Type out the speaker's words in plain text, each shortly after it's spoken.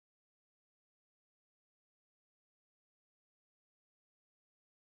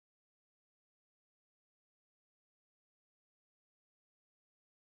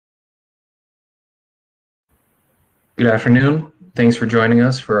Good afternoon. Thanks for joining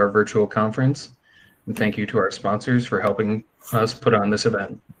us for our virtual conference, and thank you to our sponsors for helping us put on this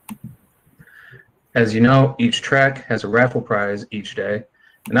event. As you know, each track has a raffle prize each day,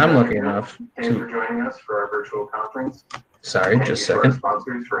 and I'm lucky enough to... Thanks for joining us for our virtual conference. Sorry, just a second.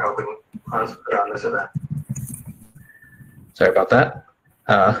 Sponsors for helping us put on this event. Sorry about that.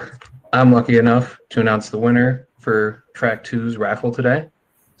 I'm lucky enough to announce the winner for Track 2's raffle today.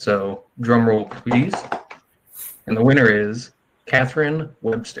 So drum roll, please. And the winner is Catherine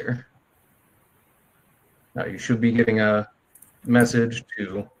Webster. Now you should be getting a message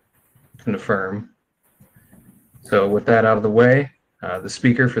to confirm. So with that out of the way, the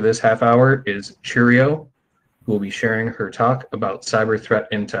speaker for this half hour is Cheerio, who will be sharing her talk about cyber threat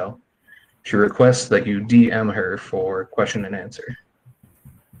intel. She requests that you DM her for question and answer.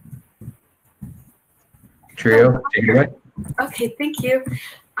 Cheerio, take it away. Okay, thank you.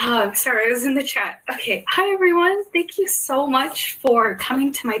 Sorry, I was in the chat. Okay, hi everyone. Thank you so much for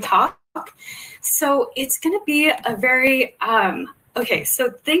coming to my talk. So it's going to be a very, okay, so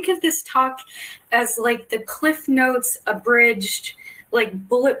think of this talk as like the Cliff Notes abridged, like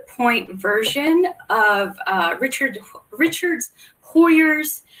bullet point version of Richard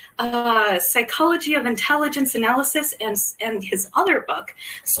Hoyer's Psychology of Intelligence Analysis and his other book,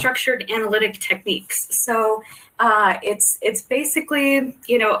 Structured Analytic Techniques. So it's basically,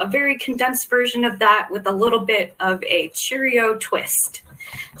 you know, a very condensed version of that with a little bit of a Cheerio twist.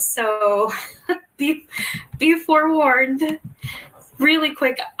 So be forewarned. Really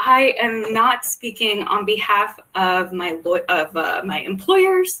quick, I am not speaking on behalf of my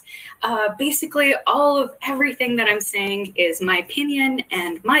employers. Basically, all of everything that I'm saying is my opinion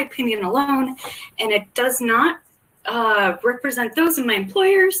and my opinion alone, and it does not represent those of my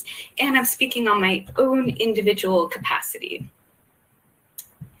employers, and I'm speaking on my own individual capacity.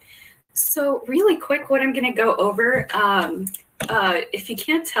 So really quick, what I'm going to go over, if you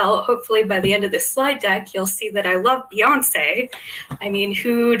can't tell, hopefully by the end of this slide deck, you'll see that I love Beyonce. I mean,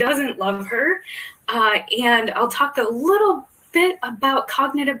 who doesn't love her? And I'll talk a little bit about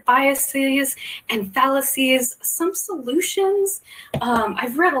cognitive biases and fallacies, some solutions.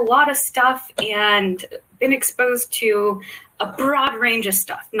 I've read a lot of stuff and been exposed to a broad range of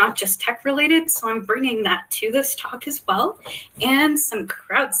stuff, not just tech related. So I'm bringing that to this talk as well, and some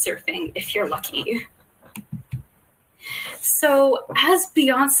crowd surfing if you're lucky. So as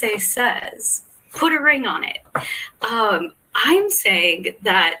Beyonce says, put a ring on it. I'm saying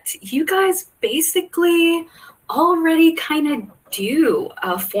that you guys basically already kind of do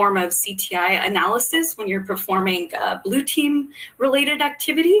a form of CTI analysis when you're performing blue team related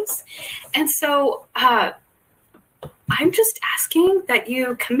activities. And so I'm just asking that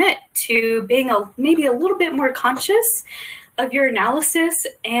you commit to being maybe a little bit more conscious of your analysis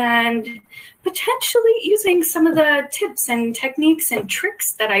and potentially using some of the tips and techniques and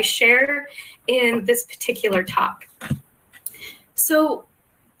tricks that I share in this particular talk. So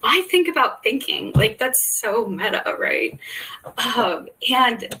I think about thinking, like that's so meta, right?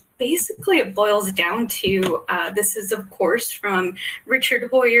 And basically it boils down to, this is of course from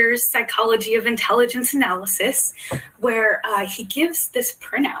Richard Hoyer's Psychology of Intelligence Analysis, where he gives this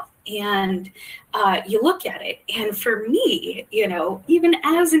printout and you look at it. And for me, you know, even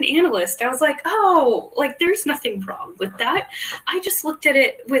as an analyst, I was like, oh, like there's nothing wrong with that. I just looked at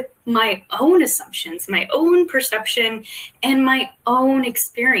it with my own assumptions, my own perception, and my own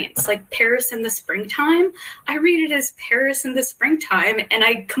experience. Like Paris in the Springtime, I read it as Paris in the Springtime, and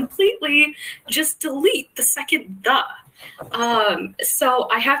I completely just delete the second the. So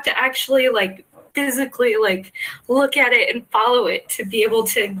I have to actually like physically like look at it and follow it to be able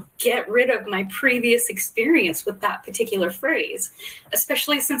to get rid of my previous experience with that particular phrase,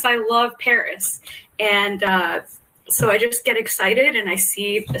 especially since I love Paris. And so I just get excited and I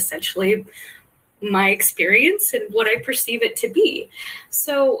see essentially my experience and what I perceive it to be.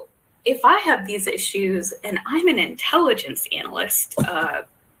 So if I have these issues and I'm an intelligence analyst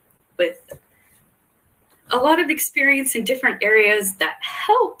with a lot of experience in different areas that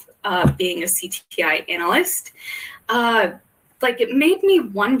help being a CTI analyst, like it made me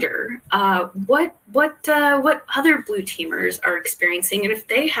wonder what other blue teamers are experiencing, and if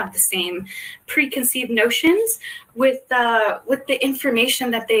they have the same preconceived notions with the information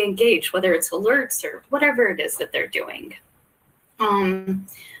that they engage, whether it's alerts or whatever it is that they're doing.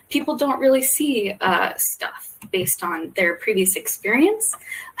 People don't really see stuff based on their previous experience.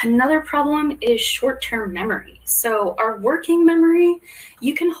 Another problem is short-term memory. So our working memory,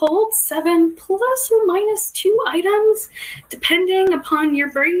 you can hold 7 plus or minus 2 items, depending upon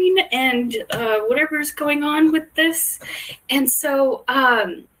your brain and whatever's going on with this. And so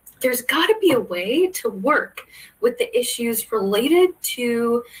there's got to be a way to work with the issues related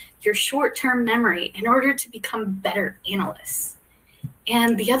to your short-term memory in order to become better analysts.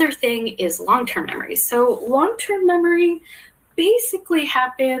 And the other thing is long-term memory. So long-term memory basically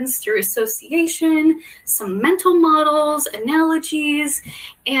happens through association, some mental models, analogies,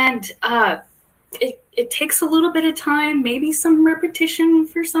 and it takes a little bit of time, maybe some repetition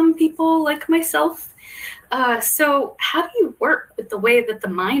for some people like myself. So how do you work with the way that the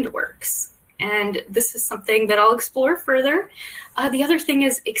mind works? And this is something that I'll explore further. The other thing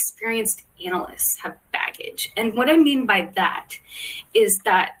is experienced analysts have baggage. And what I mean by that is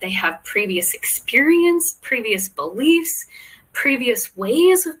that they have previous experience, previous beliefs, previous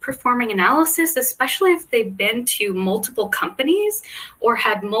ways of performing analysis, especially if they've been to multiple companies or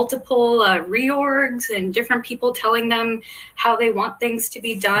had multiple reorgs and different people telling them how they want things to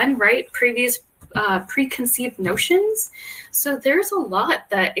be done, right? Previous preconceived notions. So there's a lot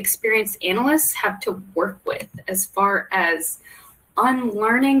that experienced analysts have to work with as far as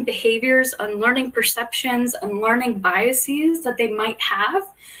unlearning behaviors, unlearning perceptions, unlearning biases that they might have,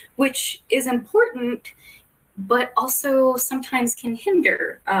 which is important, but also sometimes can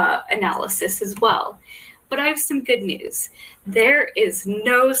hinder analysis as well. But I have some good news. There is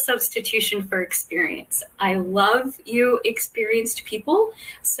no substitution for experience. I love you experienced people.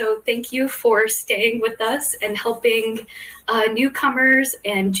 So thank you for staying with us and helping newcomers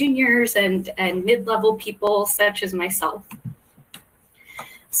and juniors and mid-level people such as myself.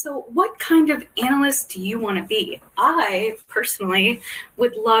 So what kind of analyst do you want to be? I personally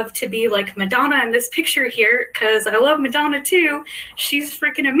would love to be like Madonna in this picture here, because I love Madonna too. She's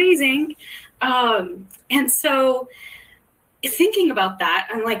freaking amazing. And so thinking about that,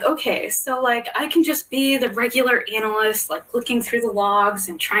 I'm like, okay, so like I can just be the regular analyst, like looking through the logs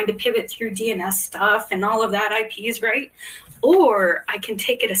and trying to pivot through DNS stuff and all of that IPs, right? Or I can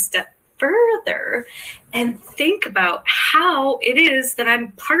take it a step further and think about how it is that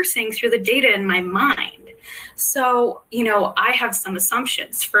I'm parsing through the data in my mind. So, you know, I have some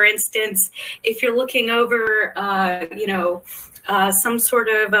assumptions. For instance, if you're looking over, some sort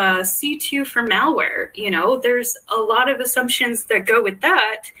of C2 for malware, you know, there's a lot of assumptions that go with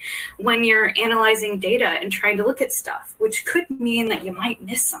that when you're analyzing data and trying to look at stuff, which could mean that you might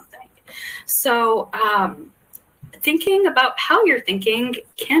miss something. So, thinking about how you're thinking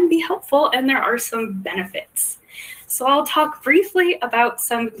can be helpful, and there are some benefits. So I'll talk briefly about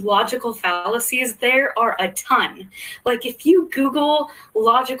some logical fallacies. There are a ton. Like if you Google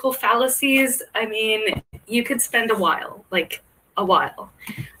logical fallacies, I mean, you could spend a while.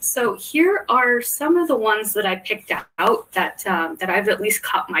 So here are some of the ones that I picked out that I've at least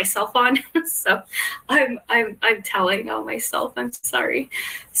caught myself on. So I'm telling on myself, I'm sorry.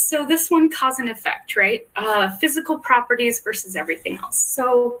 So this one, cause and effect, right? Physical properties versus everything else.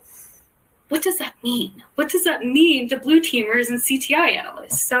 So what does that mean? What does that mean to blue teamers and CTI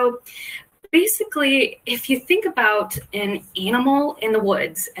analysts? So basically, if you think about an animal in the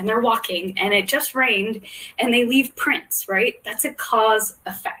woods and they're walking and it just rained and they leave prints, right? That's a cause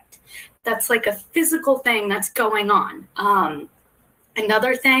effect. That's like a physical thing that's going on.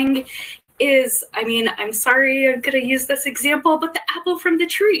 Another thing is, I mean, I'm sorry I'm going to use this example, but the apple from the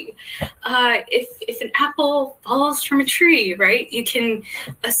tree. If an apple falls from a tree, right, you can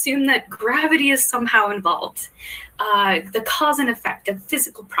assume that gravity is somehow involved. The cause and effect of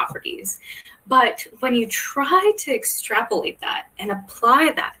physical properties. But when you try to extrapolate that and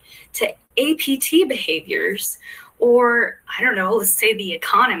apply that to APT behaviors, or I don't know, let's say the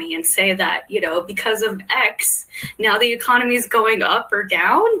economy, and say that, you know, because of X, now the economy is going up or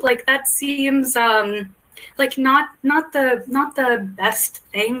down, like that seems like not the best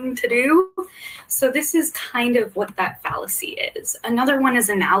thing to do. So this is kind of what that fallacy is. Another one is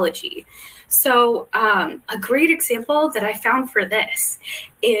analogy. So a great example that I found for this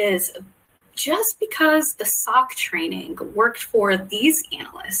is just because the SOC training worked for these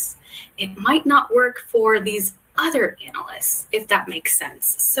analysts, it might not work for these other analysts, if that makes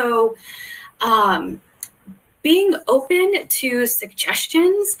sense. So being open to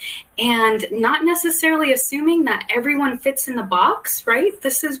suggestions and not necessarily assuming that everyone fits in the box, right?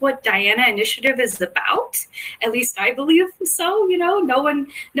 This is what Diana Initiative is about. At least I believe so. You know, no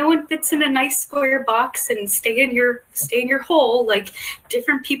one fits in a nice square box and stay in your hole. Like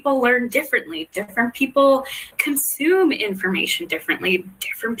different people learn differently. Different people consume information differently.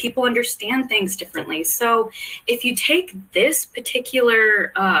 Different people understand things differently. So if you take this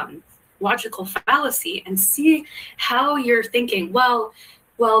particular logical fallacy and see how you're thinking, well,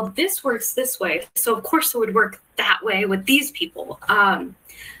 this works this way, so of course it would work that way with these people.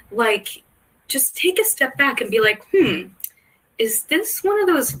 Like, just take a step back and be like, is this one of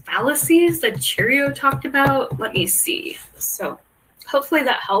those fallacies that Cheerio talked about? Let me see. So hopefully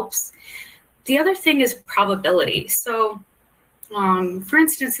that helps. The other thing is probability. So for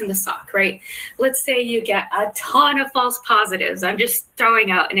instance, in the SOC, right? Let's say you get a ton of false positives. I'm just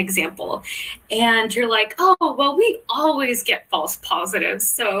throwing out an example. And you're like, oh, well, we always get false positives.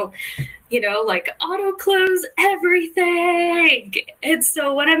 So, like auto close everything. And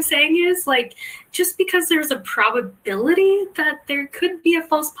so what I'm saying is, like, just because there's a probability that there could be a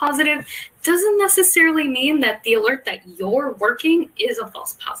false positive doesn't necessarily mean that the alert that you're working is a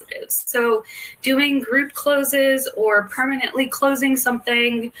false positive. So doing group closes or permanently closing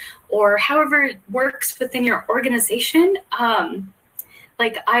something or however it works within your organization,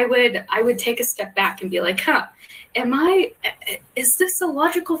 like I would take a step back and be like, is this a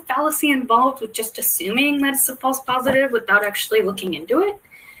logical fallacy involved with just assuming that it's a false positive without actually looking into it?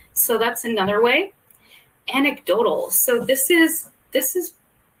 So that's another way. Anecdotal. So this is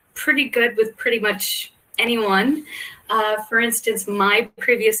pretty good with pretty much anyone. For instance, my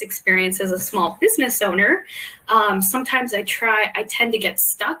previous experience as a small business owner, sometimes I tend to get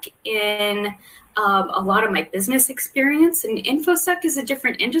stuck in a lot of my business experience, and InfoSec is a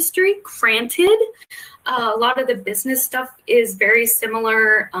different industry, granted. A lot of the business stuff is very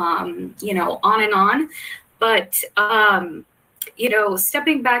similar, on and on. But,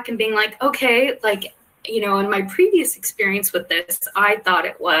 stepping back and being like, okay, like, in my previous experience with this, I thought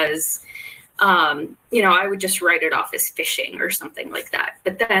it was, I would just write it off as phishing or something like that.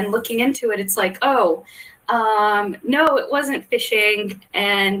 But then looking into it, it's like, no, it wasn't phishing,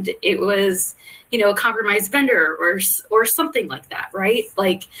 and it was, a compromised vendor or something like that, right?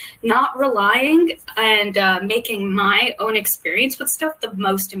 Like not relying and making my own experience with stuff the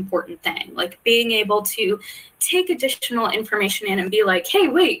most important thing. Like being able to take additional information in and be like, hey,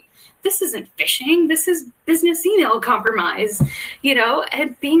 wait, this isn't phishing, this is business email compromise,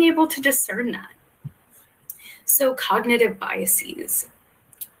 and being able to discern that. So cognitive biases,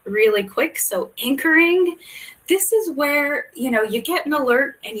 really quick. So anchoring, this is where, you get an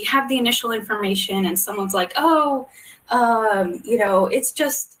alert and you have the initial information and someone's like, it's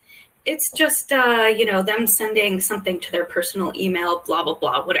just, them sending something to their personal email, blah, blah,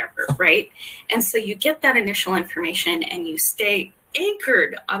 blah, whatever, right? And so you get that initial information and you stay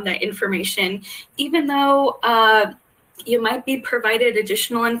anchored on that information, even though you might be provided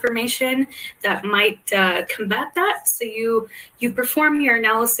additional information that might combat that. So you perform your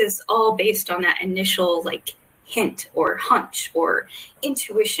analysis all based on that initial hint or hunch or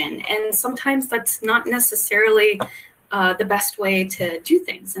intuition. And sometimes that's not necessarily the best way to do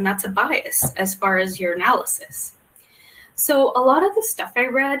things. And that's a bias as far as your analysis. So a lot of the stuff I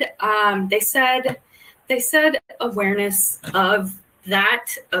read, they said awareness of that,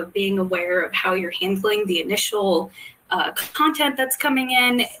 of being aware of how you're handling the initial content that's coming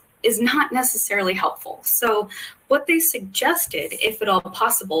in is not necessarily helpful. So what they suggested, if at all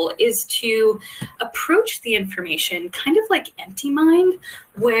possible, is to approach the information kind of like empty mind,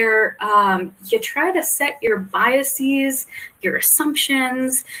 where you try to set your biases, your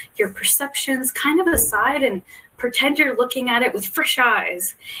assumptions, your perceptions kind of aside and pretend you're looking at it with fresh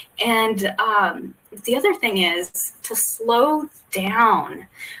eyes. And the other thing is to slow down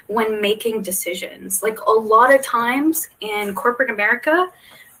when making decisions. Like a lot of times in corporate America,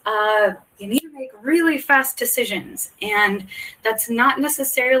 you need to make really fast decisions, and that's not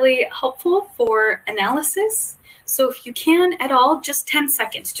necessarily helpful for analysis. So if you can at all, just 10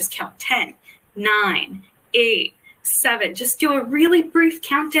 seconds, just count 10, 9, 8, 7, just do a really brief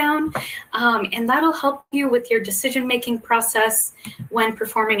countdown, and that'll help you with your decision-making process when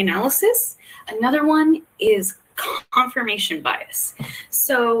performing analysis. Another one is confirmation bias.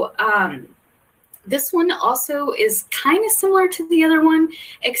 So this one also is kind of similar to the other one,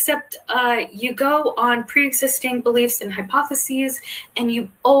 except you go on pre-existing beliefs and hypotheses, and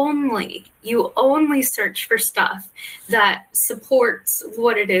you only search for stuff that supports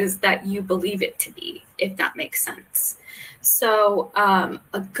what it is that you believe it to be, if that makes sense. So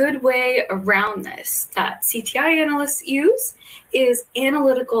a good way around this that CTI analysts use is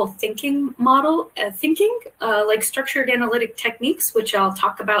analytical thinking model, like structured analytic techniques, which I'll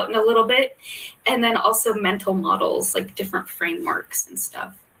talk about in a little bit, and then also mental models, like different frameworks and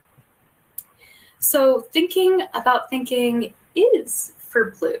stuff. So thinking about thinking is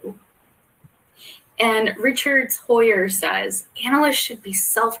for Blue. And Richard Hoyer says, analysts should be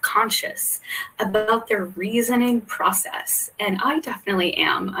self-conscious about their reasoning process. And I definitely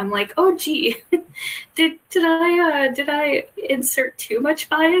am. I'm like, oh, gee, did I insert too much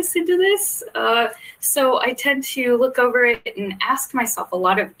bias into this? So I tend to look over it and ask myself a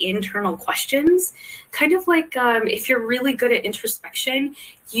lot of internal questions, kind of like if you're really good at introspection,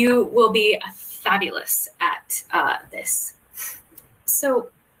 you will be fabulous at this. So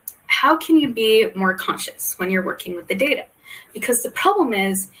how can you be more conscious when you're working with the data? Because the problem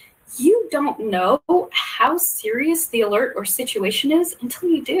is you don't know how serious the alert or situation is until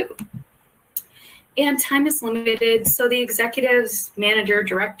you do. And time is limited, so the executives, manager,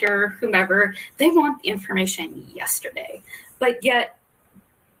 director, whomever, they want the information yesterday. But yet,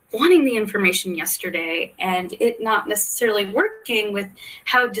 wanting the information yesterday and it not necessarily working with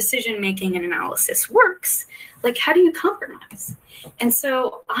how decision-making and analysis works, like how do you compromise? And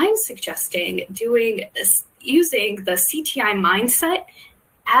so I'm suggesting using the CTI mindset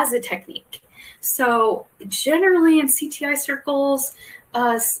as a technique. So generally in CTI circles,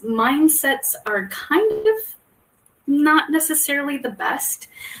 mindsets are kind of not necessarily the best.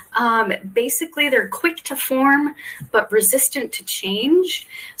 Basically, they're quick to form, but resistant to change.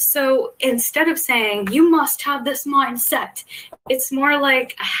 So instead of saying, you must have this mindset, it's more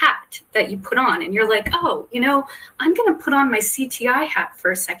like a hat that you put on and you're like, oh, you know, I'm going to put on my CTI hat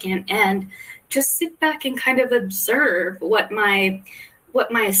for a second and just sit back and kind of observe what my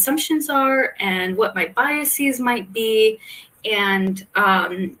assumptions are and what my biases might be, and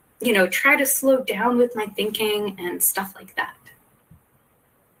you know, try to slow down with my thinking and stuff like that.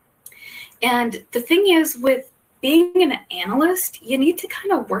 And the thing is, with being an analyst, you need to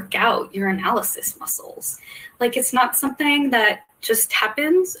kind of work out your analysis muscles. Like, it's not something that just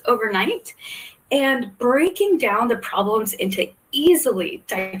happens overnight. And breaking down the problems into easily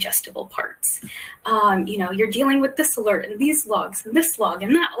digestible parts. You know, you're dealing with this alert and these logs and this log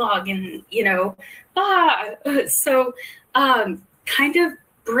and that log and, you know, so kind of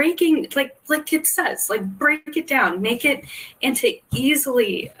breaking, like it says, like break it down, make it into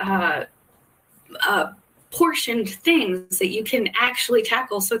easily portioned things that you can actually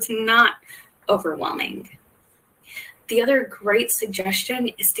tackle so it's not overwhelming. The other great suggestion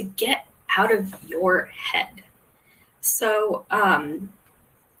is to get out of your head. So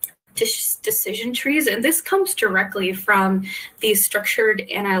decision trees, and this comes directly from the Structured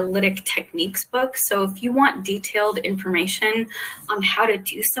Analytic Techniques book. So if you want detailed information on how to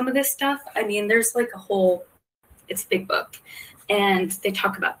do some of this stuff, I mean, there's like a whole, it's a big book. And they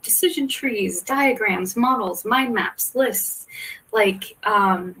talk about decision trees, diagrams, models, mind maps, lists. Like,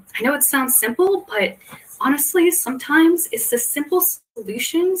 I know it sounds simple, but honestly, sometimes it's the simple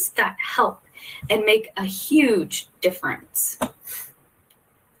solutions that help and make a huge difference.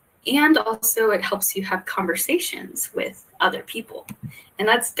 And also it helps you have conversations with other people. And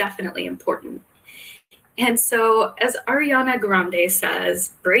that's definitely important. And so, as Ariana Grande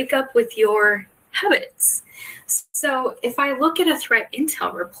says, break up with your habits. So if I look at a threat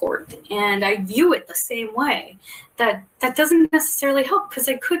intel report and I view it the same way, that doesn't necessarily help because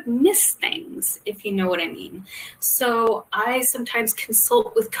I could miss things, if you know what I mean. So I sometimes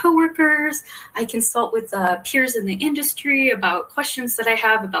consult with coworkers, I consult with peers in the industry about questions that I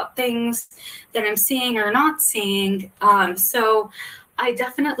have about things that I'm seeing or not seeing. So I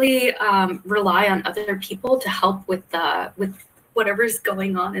definitely rely on other people to help with whatever's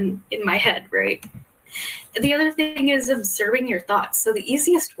going on in my head, right? The other thing is observing your thoughts. So the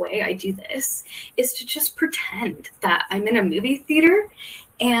easiest way I do this is to just pretend that I'm in a movie theater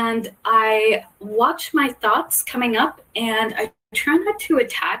and I watch my thoughts coming up and I try not to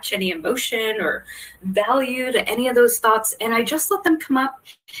attach any emotion or value to any of those thoughts, and I just let them come up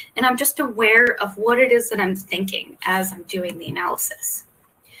and I'm just aware of what it is that I'm thinking as I'm doing the analysis.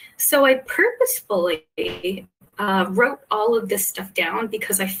 So I purposefully wrote all of this stuff down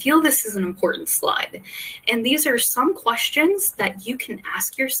because I feel this is an important slide. And these are some questions that you can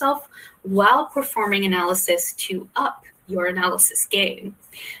ask yourself while performing analysis to up your analysis game.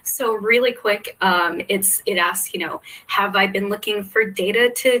 So really quick, it asks, you know, have I been looking for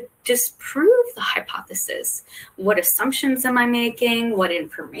data to disprove the hypothesis? What assumptions am I making? What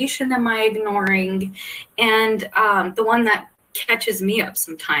information am I ignoring? And the one that catches me up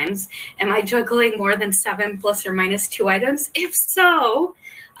sometimes, am I juggling more than 7 plus or minus 2 items? If so,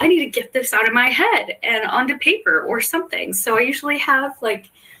 I need to get this out of my head and onto paper or something. So I usually have like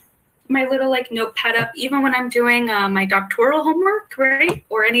my little like notepad up, even when I'm doing my doctoral homework, right?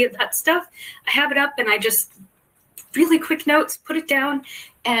 Or any of that stuff, I have it up and I just really quick notes, put it down,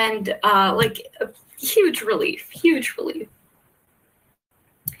 and like a huge relief, huge relief.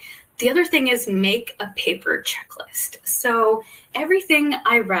 The other thing is make a paper checklist. So everything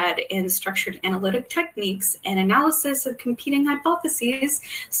I read in structured analytic techniques and analysis of competing hypotheses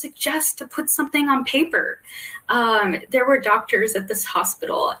suggests to put something on paper. There were doctors at this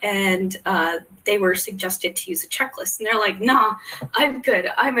hospital, and they were suggested to use a checklist. And they're like, nah, I'm good.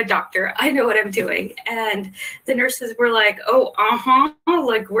 I'm a doctor. I know what I'm doing. And the nurses were like, oh,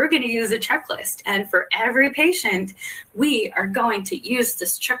 like we're going to use a checklist. And for every patient, we are going to use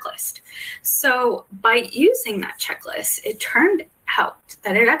this checklist. So by using that checklist, it turned out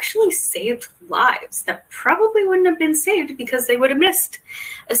that it actually saved lives that probably wouldn't have been saved because they would have missed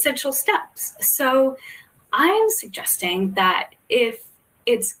essential steps. So I am suggesting that if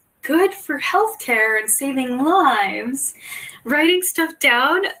it's good for healthcare and saving lives, writing stuff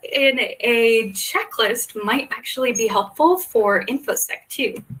down in a checklist might actually be helpful for InfoSec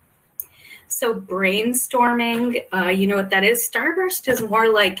too. So brainstorming, you know what that is? Starburst is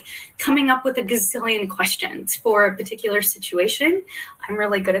more like coming up with a gazillion questions for a particular situation. I'm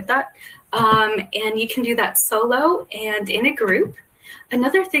really good at that. And you can do that solo and in a group.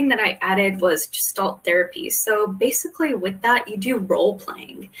 Another thing that I added was Gestalt therapy. So basically with that, you do role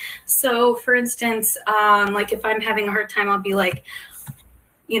playing. So for instance, like if I'm having a hard time, I'll be like,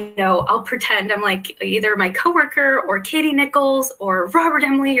 you know, I'll pretend I'm like either my coworker or Katie Nichols or Robert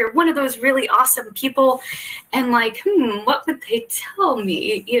Emily or one of those really awesome people. And like, what would they tell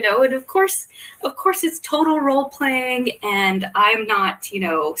me? You know, and of course it's total role playing and I'm not, you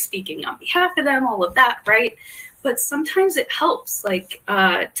know, speaking on behalf of them, all of that, right? But sometimes it helps like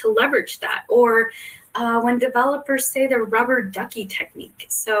to leverage that. Or when developers say the rubber ducky technique.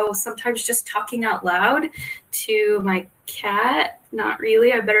 So sometimes just talking out loud to my cat, not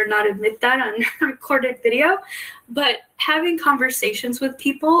really, I better not admit that on recorded video, but having conversations with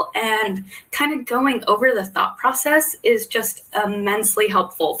people and kind of going over the thought process is just immensely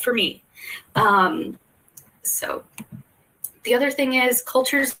helpful for me. So the other thing is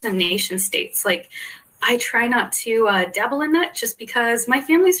cultures and nation states. Like I try not to dabble in that just because my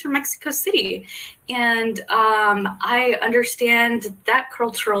family's from Mexico City and I understand that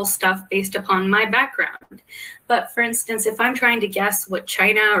cultural stuff based upon my background. But for instance, if I'm trying to guess what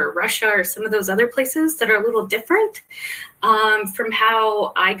China or Russia or some of those other places that are a little different from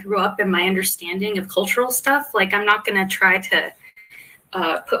how I grew up and my understanding of cultural stuff, like I'm not going to try to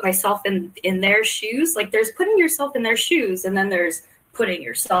put myself in their shoes. Like there's putting yourself in their shoes and then there's putting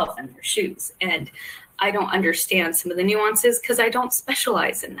yourself in their shoes. And I don't understand some of the nuances because I don't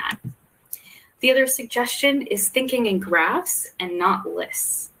specialize in that. The other suggestion is thinking in graphs and not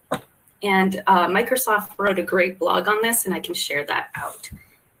lists. And Microsoft wrote a great blog on this and I can share that out.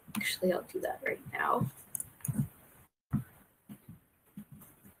 Actually, I'll do that right now.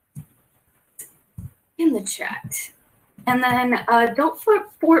 In the chat. And then don't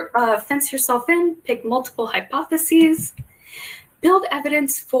fence yourself in, pick multiple hypotheses. Build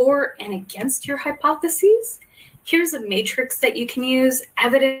evidence for and against your hypotheses. Here's a matrix that you can use,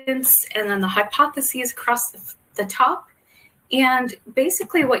 evidence, and then the hypotheses across the top. And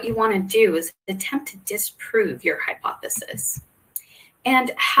basically what you want to do is attempt to disprove your hypothesis.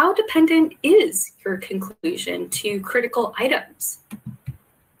 And how dependent is your conclusion to critical items?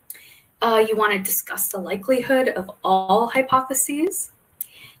 You want to discuss the likelihood of all hypotheses.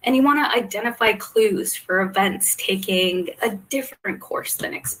 And you want to identify clues for events taking a different course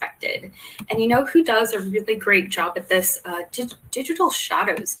than expected. And you know who does a really great job at this? Digital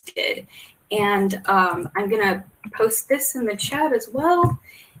Shadows did. And I'm going to post this in the chat as well.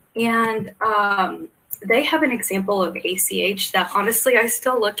 And they have an example of ACH that honestly I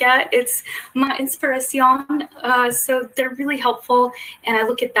still look at. It's my inspiration. So they're really helpful. And I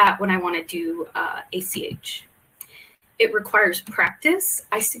look at that when I want to do ACH. It requires practice.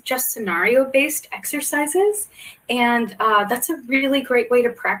 I suggest scenario-based exercises, and that's a really great way to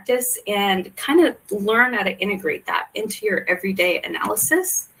practice and kind of learn how to integrate that into your everyday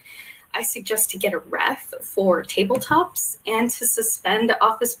analysis. I suggest to get a ref for tabletops and to suspend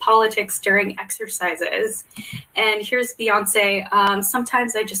office politics during exercises. And here's Beyonce.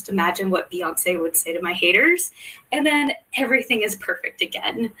 Sometimes I just imagine what Beyonce would say to my haters, and then everything is perfect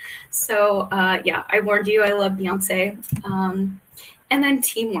again. So yeah, I warned you, I love Beyonce. And then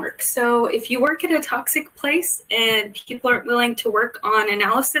teamwork. So if you work at a toxic place and people aren't willing to work on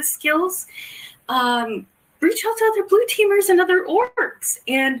analysis skills, reach out to other blue teamers and other orgs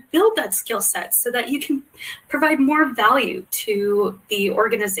and build that skill set so that you can provide more value to the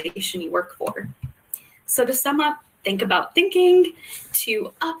organization you work for. So to sum up, think about thinking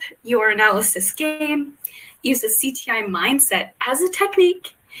to up your analysis game, use a CTI mindset as a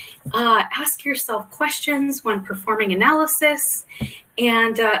technique, ask yourself questions when performing analysis,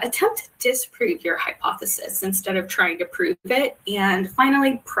 and attempt to disprove your hypothesis instead of trying to prove it. And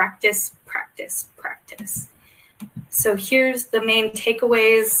finally, practice, practice, practice. So here's the main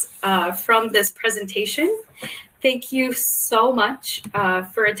takeaways from this presentation. Thank you so much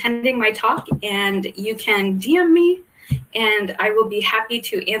for attending my talk, and you can DM me and I will be happy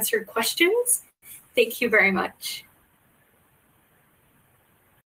to answer questions. Thank you very much.